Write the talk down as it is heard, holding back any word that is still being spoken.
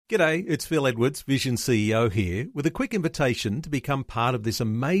G'day, it's Phil Edwards, Vision CEO here, with a quick invitation to become part of this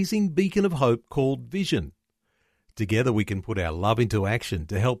amazing beacon of hope called Vision. Together we can put our love into action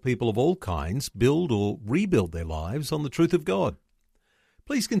to help people of all kinds build or rebuild their lives on the truth of God.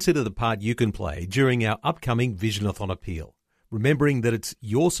 Please consider the part you can play during our upcoming Visionathon appeal, remembering that it's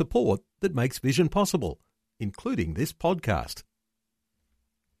your support that makes Vision possible, including this podcast.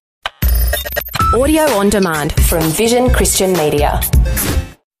 Audio on demand from Vision Christian Media.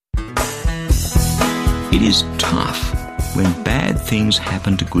 It is tough when bad things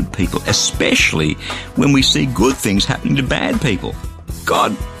happen to good people, especially when we see good things happening to bad people.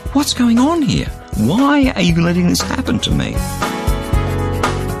 God, what's going on here? Why are you letting this happen to me?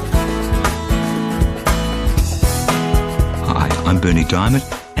 Hi, I'm Bernie Diamond,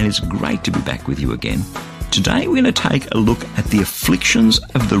 and it's great to be back with you again. Today we're going to take a look at the afflictions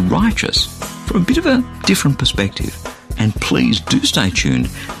of the righteous from a bit of a different perspective. And please do stay tuned,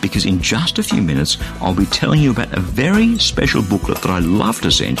 because in just a few minutes I'll be telling you about a very special booklet that I love to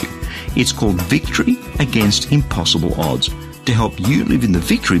send you. It's called Victory Against Impossible Odds, to help you live in the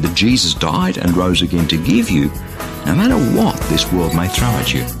victory that Jesus died and rose again to give you, no matter what this world may throw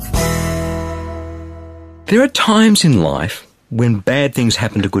at you. There are times in life when bad things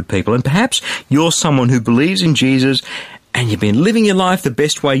happen to good people, and perhaps you're someone who believes in Jesus and you've been living your life the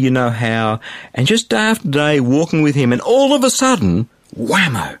best way you know how, and just day after day walking with him, and all of a sudden,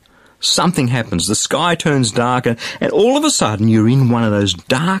 whammo, something happens. The sky turns darker, and all of a sudden you're in one of those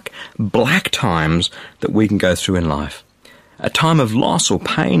dark, black times that we can go through in life. A time of loss or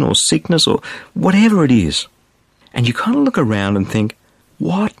pain or sickness or whatever it is. And you kind of look around and think,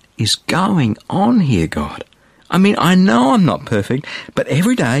 what is going on here, God? I mean, I know I'm not perfect, but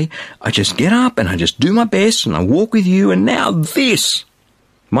every day I just get up and I just do my best and I walk with you, and now this.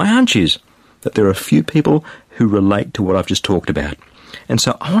 My hunch is that there are a few people who relate to what I've just talked about. And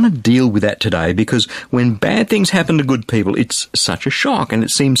so I want to deal with that today, because when bad things happen to good people, it's such a shock and it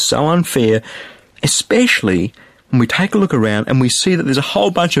seems so unfair, especially when we take a look around and we see that there's a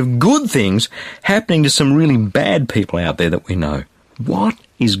whole bunch of good things happening to some really bad people out there that we know. What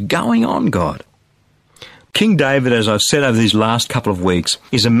is going on, God? King David, as I've said over these last couple of weeks,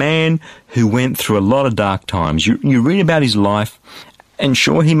 is a man who went through a lot of dark times. You read about his life, and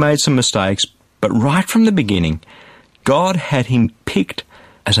sure, he made some mistakes, but right from the beginning, God had him picked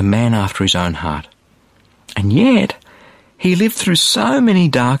as a man after his own heart. And yet, he lived through so many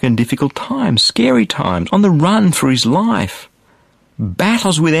dark and difficult times, scary times, on the run for his life.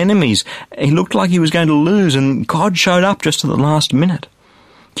 Battles with enemies. He looked like he was going to lose, and God showed up just at the last minute.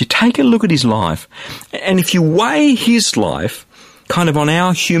 You take a look at his life, and if you weigh his life kind of on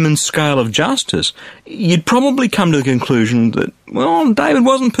our human scale of justice, you'd probably come to the conclusion that, well, David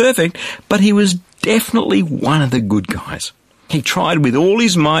wasn't perfect, but he was definitely one of the good guys. He tried with all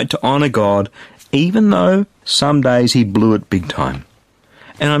his might to honour God, even though some days he blew it big time.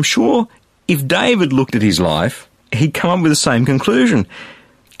 And I'm sure if David looked at his life, he'd come up with the same conclusion.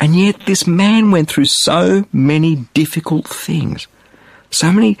 And yet this man went through so many difficult things. So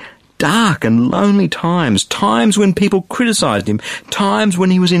many dark and lonely times, times when people criticised him, times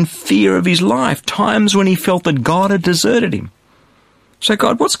when he was in fear of his life, times when he felt that God had deserted him. So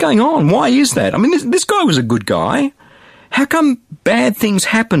God, what's going on? Why is that? I mean, this guy was a good guy. How come bad things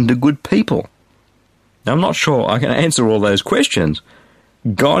happen to good people? Now, I'm not sure I can answer all those questions.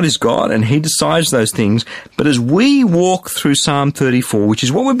 God is God and he decides those things. But as we walk through Psalm 34, which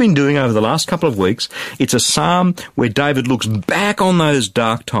is what we've been doing over the last couple of weeks, it's a psalm where David looks back on those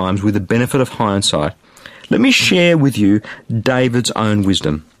dark times with the benefit of hindsight. Let me share with you David's own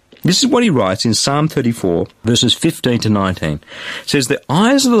wisdom. This is what he writes in Psalm 34, verses 15 to 19. It says, "The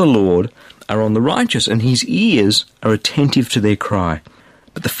eyes of the Lord are on the righteous, and his ears are attentive to their cry.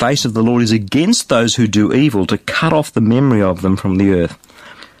 But the face of the Lord is against those who do evil, to cut off the memory of them from the earth.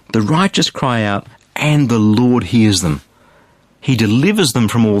 The righteous cry out, and the Lord hears them. He delivers them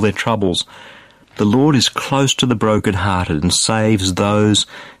from all their troubles. The Lord is close to the brokenhearted and saves those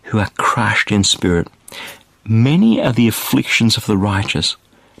who are crushed in spirit. Many are the afflictions of the righteous,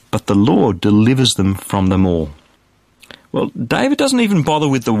 but the Lord delivers them from them all." Well, David doesn't even bother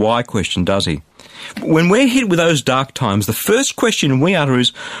with the why question, does he? When we're hit with those dark times, the first question we utter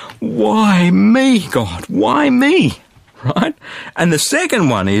is, why me, God? Why me? Right? And the second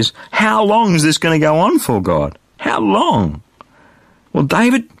one is, how long is this going to go on for, God? How long? Well,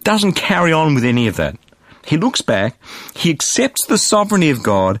 David doesn't carry on with any of that. He looks back, he accepts the sovereignty of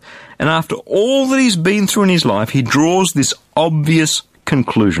God, and after all that he's been through in his life, he draws this obvious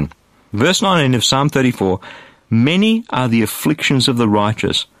conclusion. Verse 19 of Psalm 34, "Many are the afflictions of the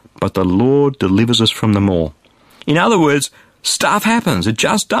righteous, but the Lord delivers us from them all." In other words, Stuff happens. It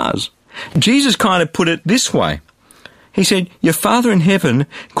just does. Jesus kind of put it this way. He said, your Father in heaven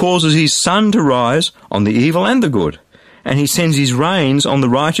causes his sun to rise on the evil and the good, and he sends his rains on the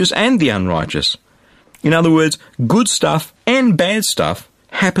righteous and the unrighteous. In other words, good stuff and bad stuff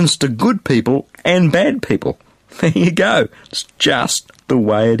happens to good people and bad people. There you go. It's just the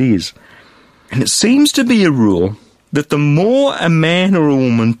way it is. And it seems to be a rule that the more a man or a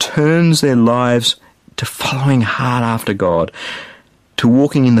woman turns their lives to following hard after God, to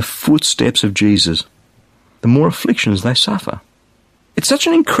walking in the footsteps of Jesus, the more afflictions they suffer. It's such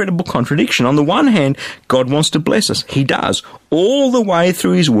an incredible contradiction. On the one hand, God wants to bless us. He does. All the way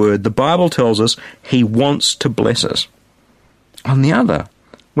through his word, the Bible tells us he wants to bless us. On the other,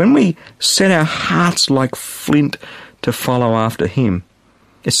 when we set our hearts like flint to follow after him,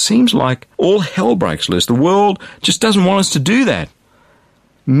 it seems like all hell breaks loose. The world just doesn't want us to do that.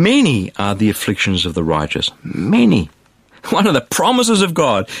 Many are the afflictions of the righteous. Many. One of the promises of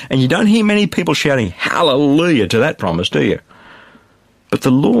God. And you don't hear many people shouting hallelujah to that promise, do you? But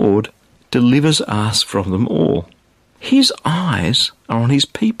the Lord delivers us from them all. His eyes are on his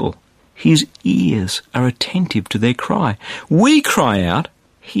people. His ears are attentive to their cry. We cry out,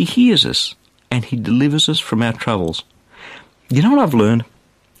 he hears us, and he delivers us from our troubles. You know what I've learned?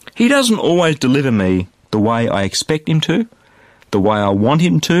 He doesn't always deliver me the way I expect him to, the way I want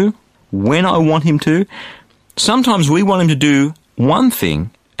him to, when I want him to. Sometimes we want him to do one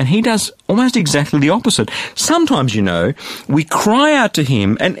thing, and he does almost exactly the opposite. Sometimes, we cry out to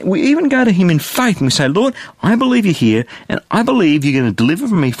him, and we even go to him in faith, and we say, Lord, I believe you're here, and I believe you're going to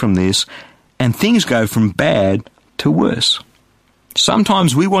deliver me from this, and things go from bad to worse.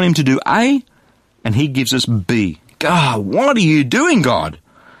 Sometimes we want him to do A, and he gives us B. God, what are you doing, God?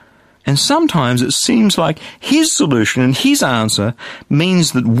 And sometimes it seems like his solution and his answer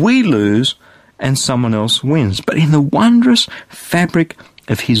means that we lose and someone else wins. But in the wondrous fabric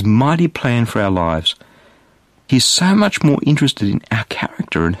of his mighty plan for our lives, he's so much more interested in our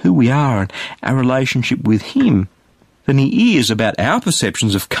character and who we are and our relationship with him than he is about our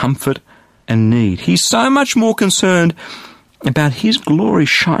perceptions of comfort and need. He's so much more concerned about his glory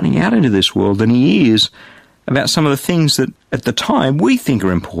shining out into this world than he is about some of the things that at the time we think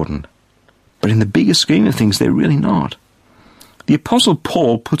are important. But in the bigger scheme of things, they're really not. The Apostle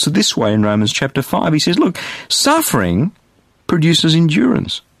Paul puts it this way in Romans chapter 5. He says, look, suffering produces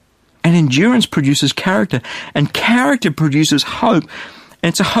endurance, and endurance produces character, and character produces hope. And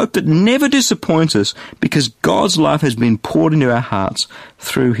it's a hope that never disappoints us because God's love has been poured into our hearts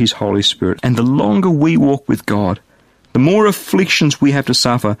through his Holy Spirit. And the longer we walk with God, the more afflictions we have to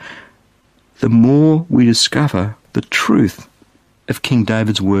suffer, the more we discover the truth of King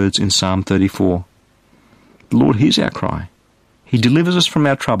David's words in Psalm 34. The Lord hears our cry. He delivers us from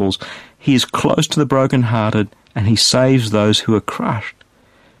our troubles. He is close to the brokenhearted, and he saves those who are crushed.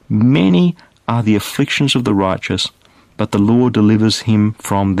 Many are the afflictions of the righteous, but the Lord delivers him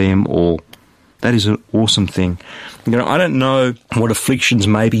from them all. That is an awesome thing. I don't know what afflictions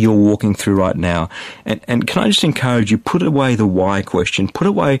maybe you're walking through right now. And can I just encourage you, put away the why question, put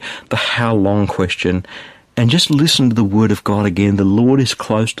away the how long question, and just listen to the word of God again. The Lord is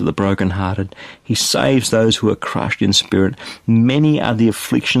close to the brokenhearted. He saves those who are crushed in spirit. Many are the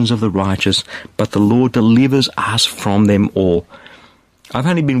afflictions of the righteous, but the Lord delivers us from them all. I've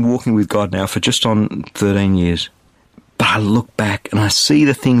only been walking with God now for just on 13 years. But I look back and I see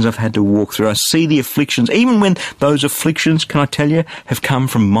the things I've had to walk through. I see the afflictions, even when those afflictions, can I tell you, have come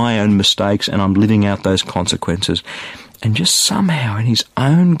from my own mistakes and I'm living out those consequences. And just somehow in his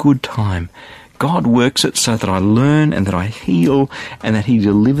own good time, God works it so that I learn and that I heal and that he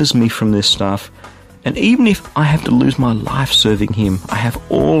delivers me from this stuff. And even if I have to lose my life serving him, I have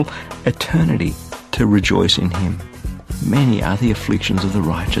all eternity to rejoice in him. Many are the afflictions of the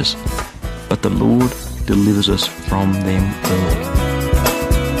righteous, but the Lord delivers us from them all.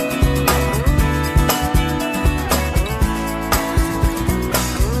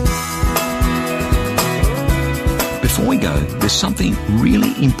 Before we go, there's something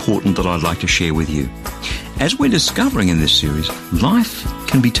really important that I'd like to share with you. As we're discovering in this series, life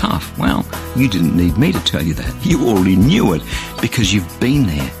can be tough. Well, you didn't need me to tell you that. You already knew it because you've been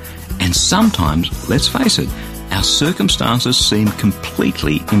there. And sometimes, let's face it, our circumstances seem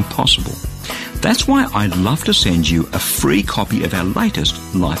completely impossible. That's why I'd love to send you a free copy of our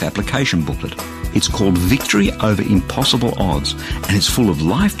latest life application booklet. It's called Victory Over Impossible Odds, and it's full of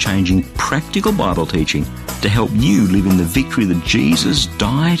life-changing, practical Bible teaching to help you live in the victory that Jesus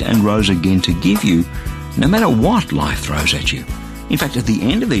died and rose again to give you, no matter what life throws at you. In fact, at the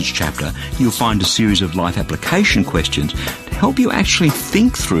end of each chapter, you'll find a series of life application questions to help you actually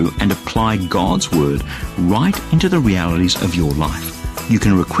think through and apply God's Word right into the realities of your life. You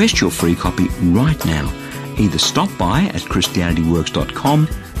can request your free copy right now. Either stop by at ChristianityWorks.com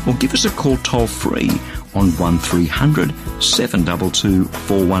or give us a call toll-free on 1300 722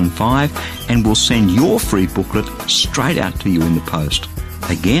 415 and we'll send your free booklet straight out to you in the post.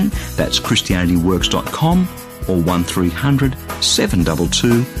 Again, that's ChristianityWorks.com or 1300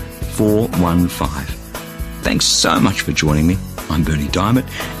 722 415. Thanks so much for joining me. I'm Bernie Diamond,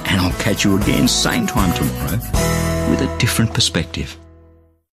 and I'll catch you again same time tomorrow with a different perspective.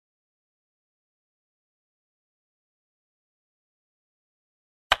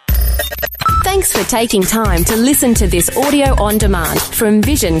 Thanks for taking time to listen to this audio on demand from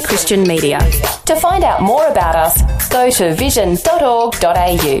Vision Christian Media. To find out more about us, go to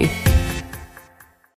vision.org.au.